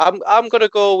I'm going to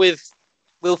go with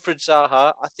Wilfred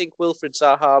Zaha. I think Wilfred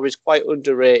Zaha is quite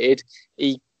underrated.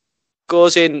 He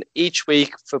goes in each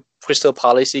week for Crystal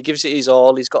Palace. He gives it his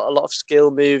all. He's got a lot of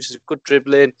skill moves, good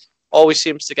dribbling, always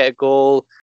seems to get a goal.